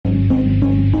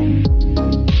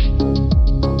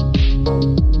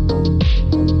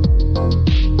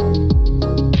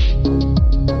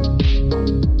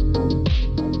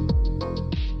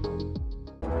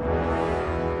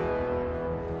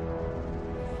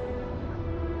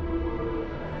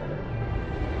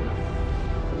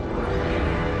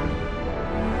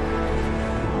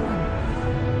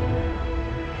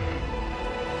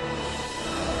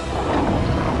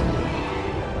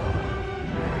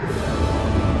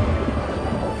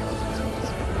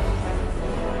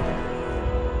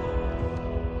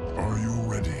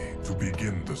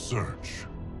search.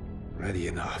 Ready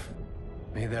enough.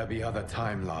 May there be other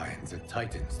timelines and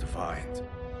titans to find.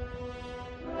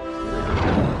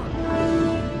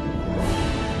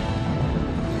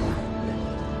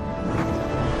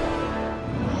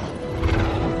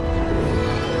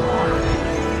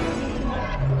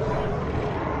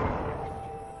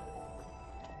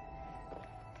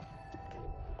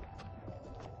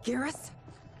 Garrus?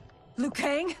 Liu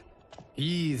Kang?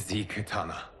 Easy,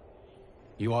 Kitana.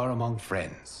 You are among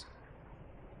friends.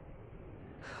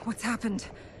 What's happened?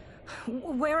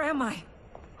 Where am I?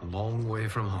 A long way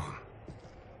from home.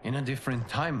 In a different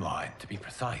timeline, to be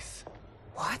precise.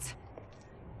 What?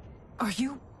 Are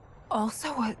you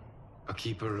also A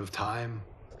keeper of time?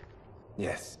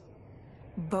 Yes.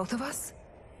 both of us?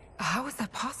 How is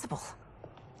that possible?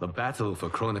 The battle for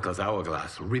Chronica's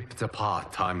hourglass ripped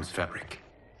apart time's fabric.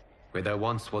 Where there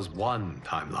once was one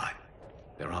timeline,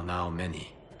 there are now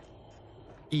many.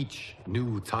 Each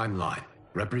new timeline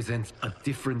represents a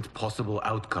different possible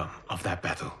outcome of that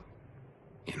battle.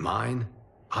 In mine,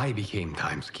 I became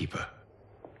Time's Keeper.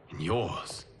 In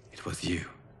yours, it was you.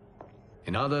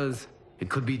 In others, it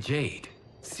could be Jade,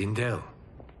 Sindel,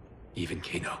 even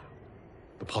Kano.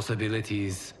 The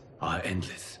possibilities are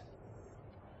endless.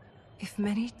 If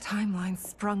many timelines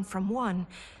sprung from one,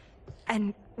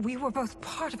 and we were both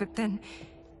part of it, then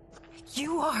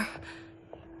you are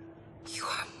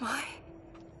my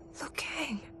Liu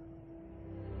Kang.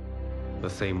 The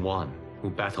same one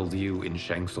who battled you in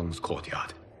Shang Tsung's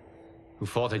courtyard. Who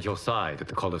fought at your side at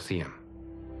the Colosseum.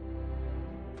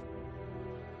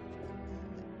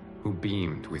 Who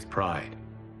beamed with pride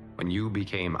when you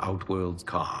became Outworld's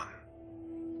Khan.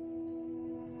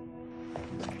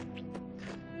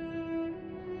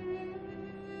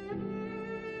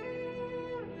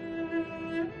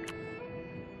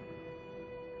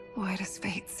 Why does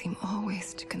fate seem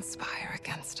always to conspire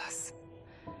against us?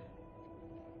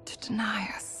 To deny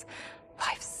us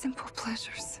life's simple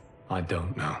pleasures? I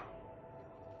don't know.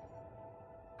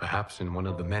 Perhaps in one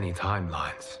of the many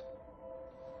timelines,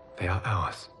 they are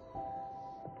ours.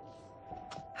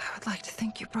 I would like to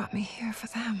think you brought me here for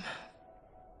them.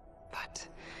 But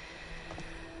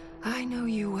I know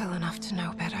you well enough to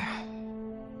know better.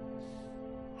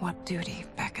 What duty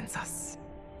beckons us?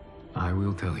 I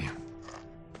will tell you.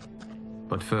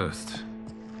 But first,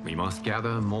 we must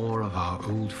gather more of our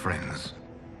old friends.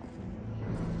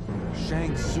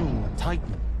 Shang Tsung, a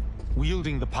Titan,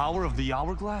 wielding the power of the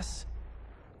Hourglass?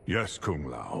 Yes, Kung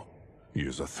Lao. He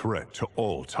is a threat to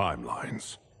all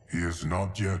timelines. He is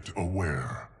not yet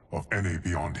aware of any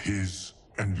beyond his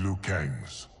and Liu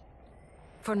Kang's.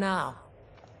 For now,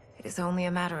 it is only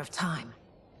a matter of time.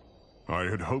 I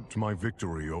had hoped my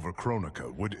victory over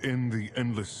Kronika would end the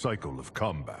endless cycle of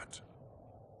combat.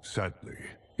 Sadly,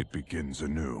 it begins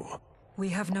anew. We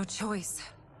have no choice.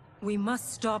 We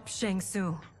must stop Shang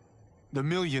Tsung. The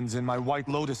millions in my White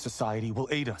Lotus Society will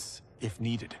aid us, if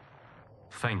needed.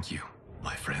 Thank you,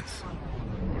 my friends.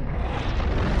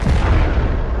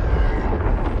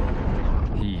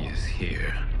 He is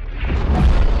here.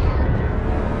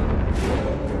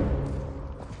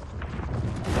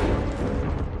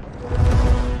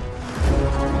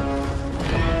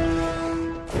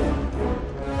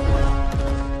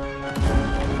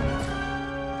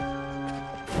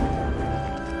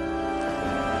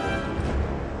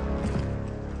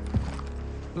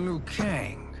 Liu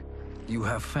Kang, you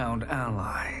have found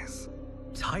allies.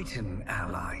 Titan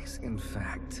allies, in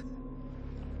fact.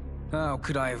 How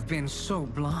could I have been so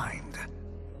blind?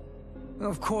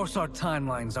 Of course our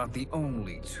timelines aren't the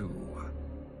only two.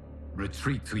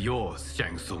 Retreat to yours,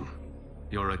 Shang Tsung.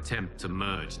 Your attempt to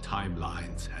merge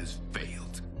timelines has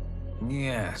failed.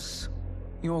 Yes.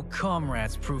 Your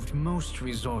comrades proved most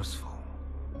resourceful.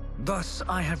 Thus,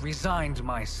 I have resigned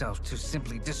myself to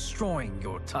simply destroying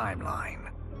your timeline.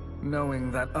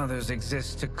 Knowing that others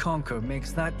exist to conquer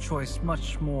makes that choice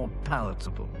much more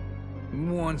palatable.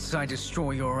 Once I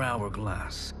destroy your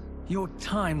hourglass, your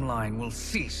timeline will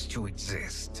cease to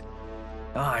exist.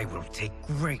 I will take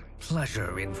great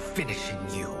pleasure in finishing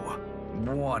you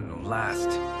one last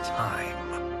time.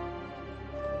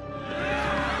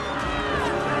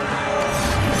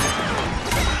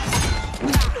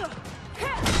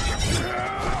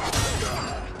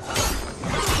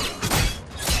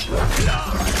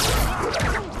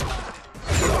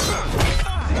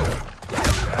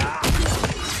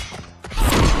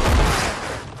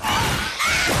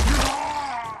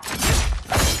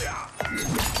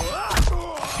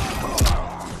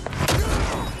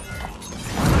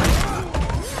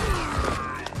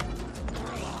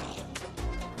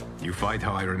 You fight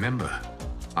how I remember.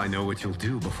 I know what you'll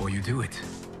do before you do it.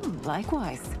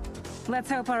 Likewise. Let's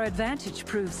hope our advantage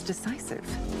proves decisive.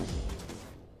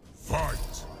 Fight!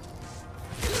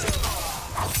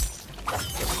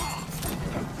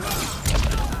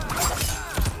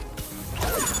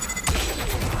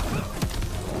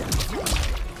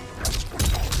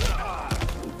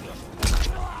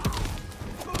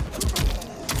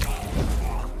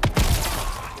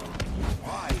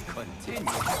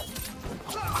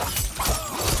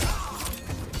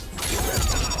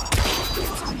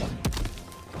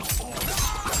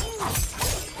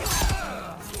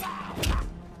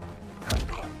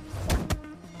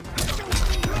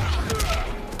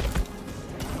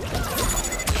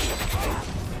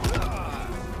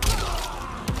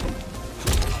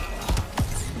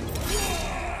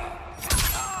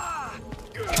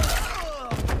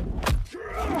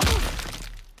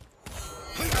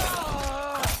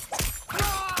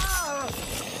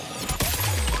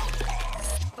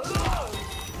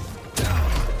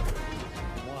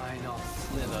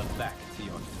 Back to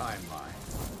your timeline.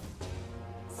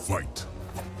 Fight!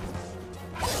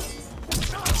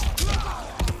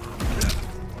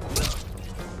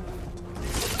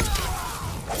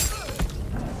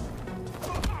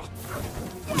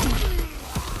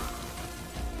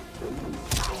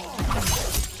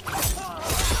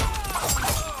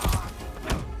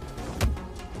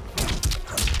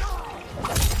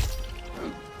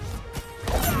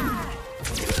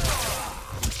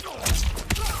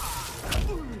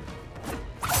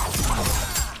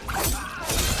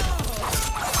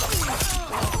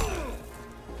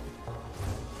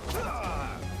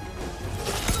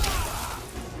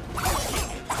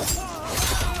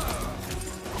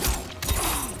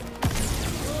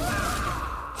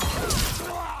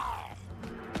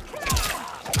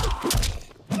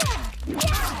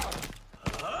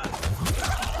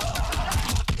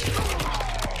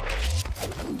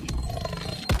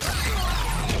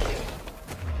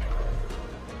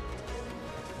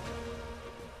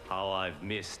 How I've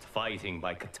missed fighting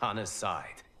by Katana's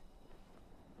side.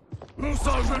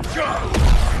 Sergeant Kang!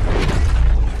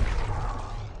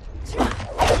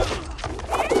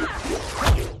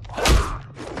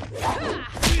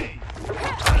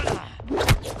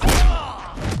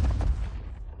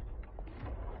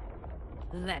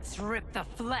 Let's rip the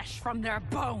flesh from their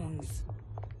bones!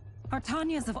 Are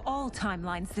Tanya's of all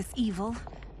timelines this evil?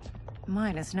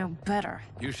 Mine is no better.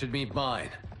 You should meet mine.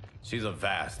 She's a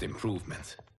vast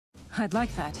improvement. I'd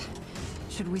like that.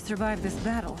 Should we survive this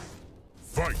battle?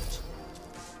 Fight!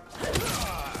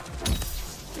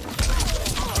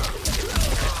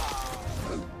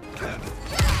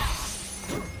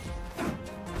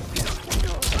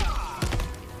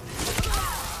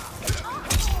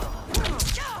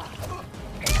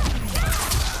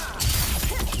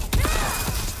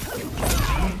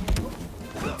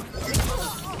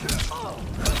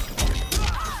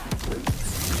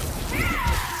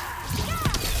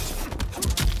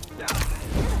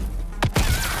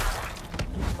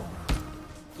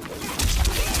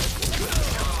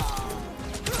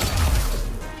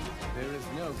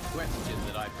 Question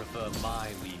that I prefer my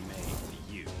remake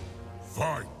to you.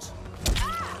 Fight!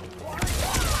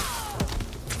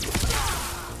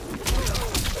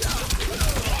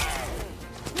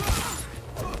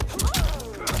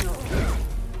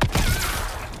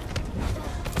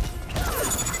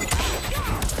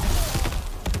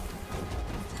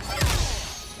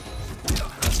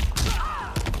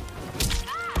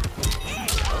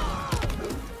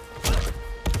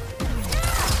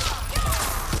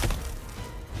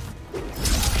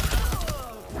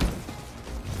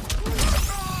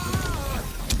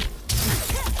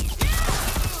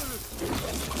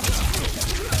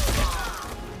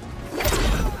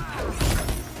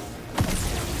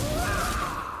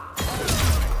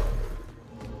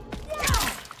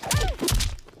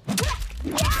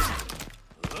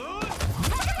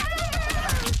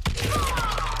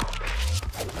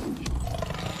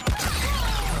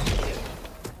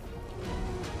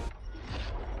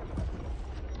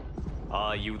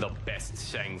 Are you the best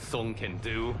Shang Tsung can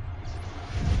do?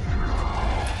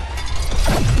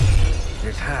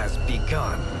 It has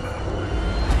begun.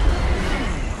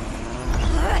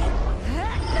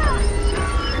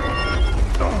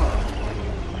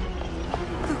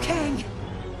 Kang!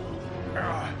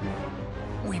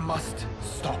 We must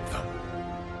stop them.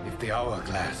 If the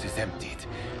hourglass is emptied,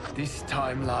 this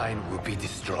timeline will be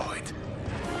destroyed.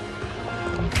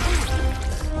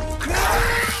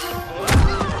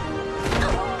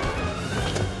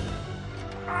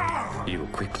 Heal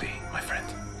quickly, my friend.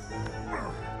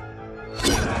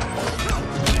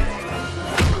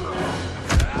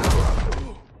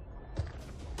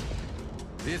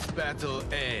 This battle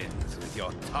ends with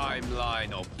your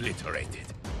timeline obliterated.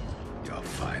 Your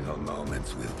final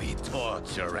moments will be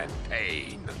torture and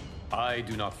pain. I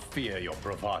do not fear your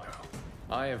bravado.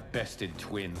 I have bested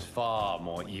twins far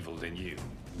more evil than you.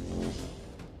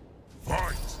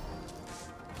 Fight!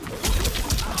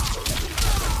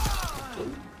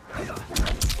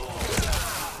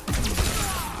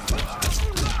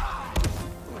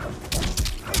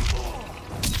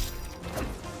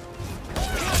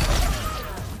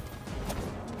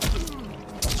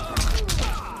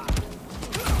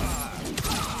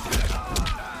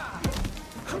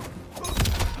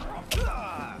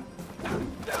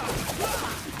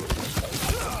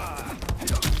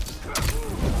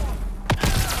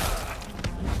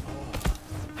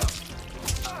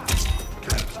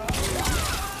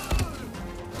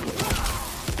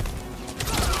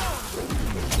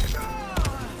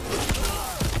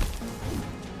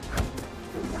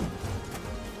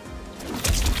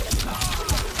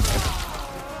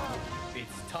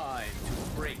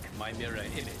 My mirror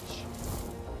image.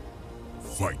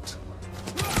 Fight.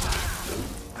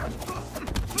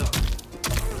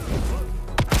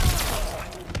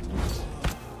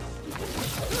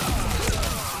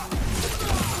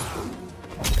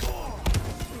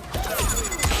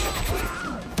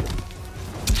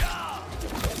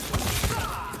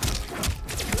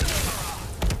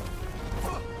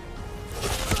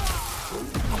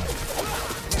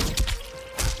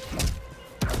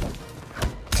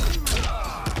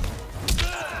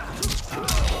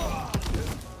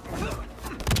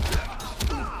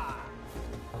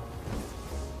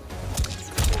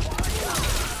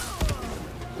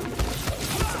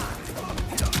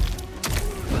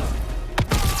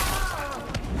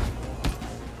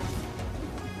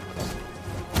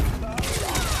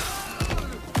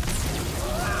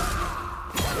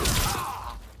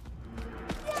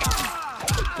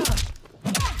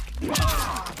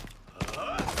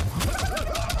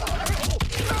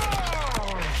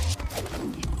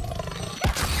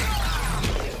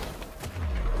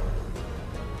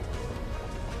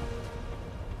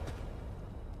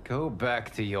 Go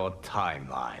back to your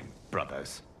timeline,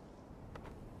 brothers.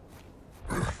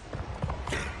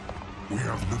 We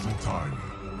have little time.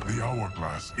 The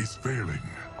hourglass is failing.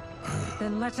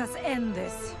 Then let us end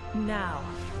this, now.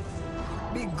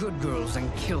 Be good girls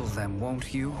and kill them,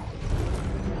 won't you?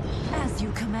 As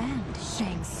you command,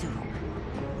 Shang Tsung.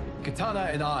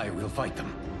 Katana and I will fight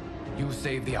them. You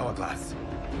save the hourglass.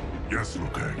 Yes, Liu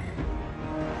Kang.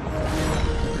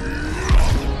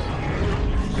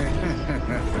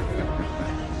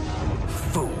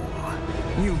 Fool.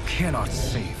 You cannot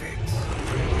save it.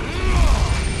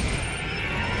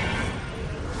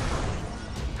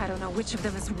 I don't know which of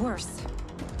them is worse.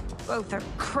 Both are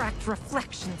cracked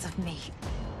reflections of me.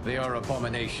 They are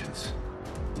abominations.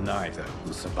 Neither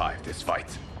will survive this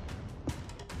fight.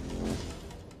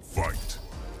 Fight.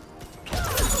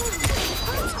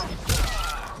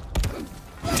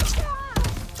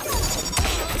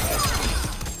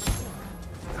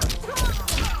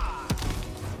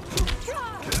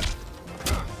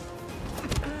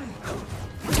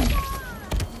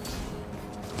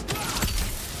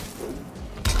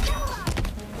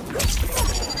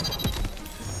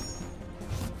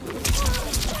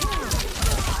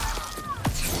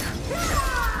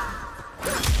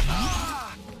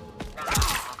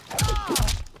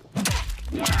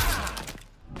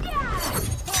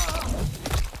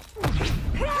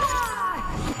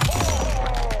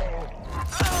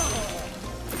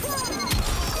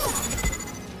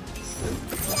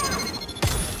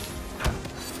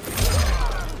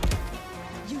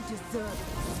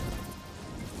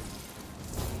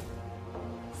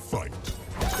 Fight.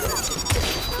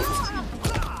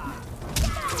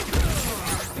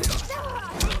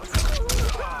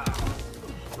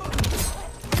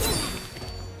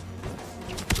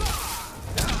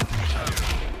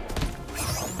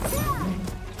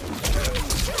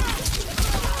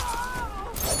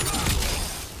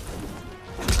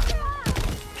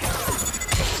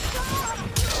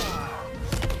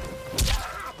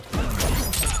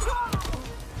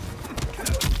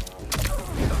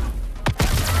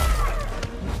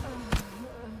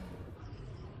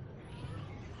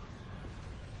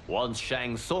 Once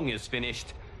Shang Tsung is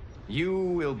finished, you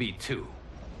will be too.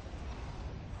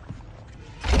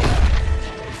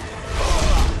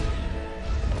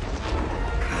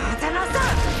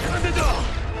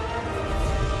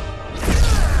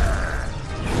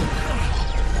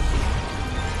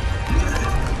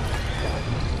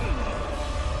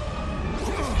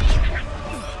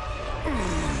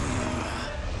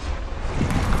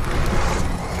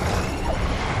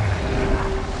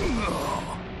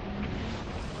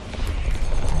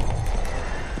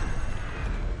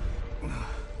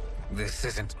 this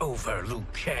isn't over, Liu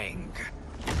Kang.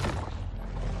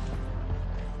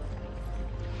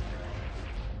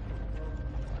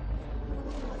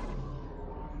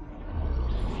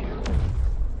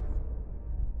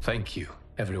 Thank you,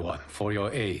 everyone, for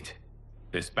your aid.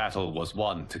 This battle was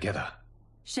won together.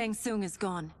 Shang Tsung is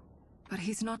gone, but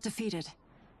he's not defeated.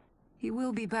 He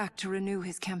will be back to renew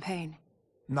his campaign.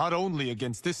 Not only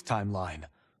against this timeline,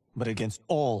 but against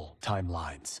all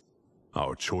timelines.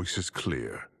 Our choice is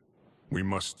clear. We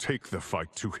must take the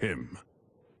fight to him.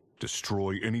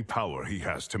 Destroy any power he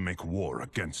has to make war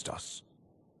against us.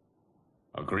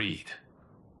 Agreed.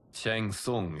 Shang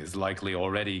Tsung is likely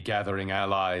already gathering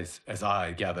allies as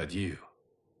I gathered you.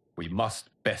 We must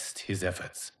best his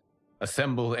efforts.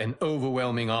 Assemble an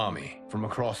overwhelming army from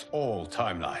across all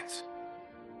timelines.